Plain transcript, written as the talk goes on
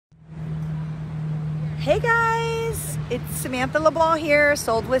Hey guys, it's Samantha LeBlanc here,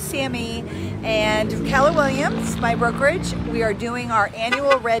 Sold with Sammy, and Keller Williams, my brokerage. We are doing our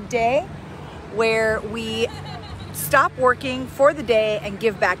annual Red Day where we stop working for the day and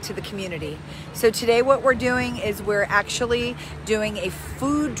give back to the community. So today what we're doing is we're actually doing a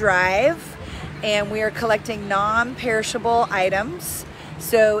food drive and we are collecting non-perishable items.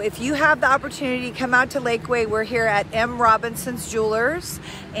 So if you have the opportunity, come out to Lakeway. We're here at M. Robinson's Jewelers,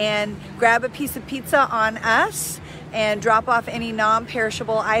 and grab a piece of pizza on us and drop off any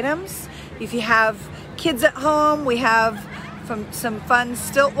non-perishable items. If you have kids at home, we have some fun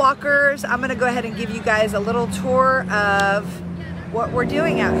stilt walkers. I'm gonna go ahead and give you guys a little tour of what we're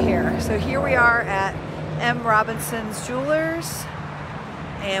doing out here. So here we are at M. Robinson's Jewelers,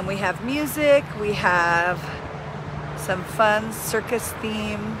 and we have music, we have some fun circus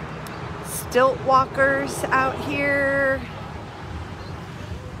theme stilt walkers out here,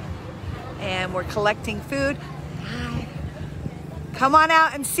 and we're collecting food. Hi. Come on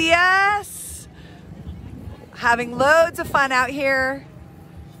out and see us. Having loads of fun out here.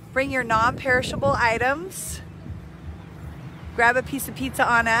 Bring your non-perishable items. Grab a piece of pizza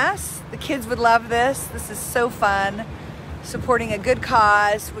on us. The kids would love this. This is so fun. Supporting a good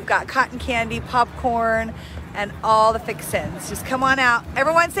cause. We've got cotton candy, popcorn, and all the fixins. Just come on out.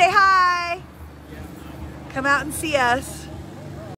 Everyone say hi. Come out and see us.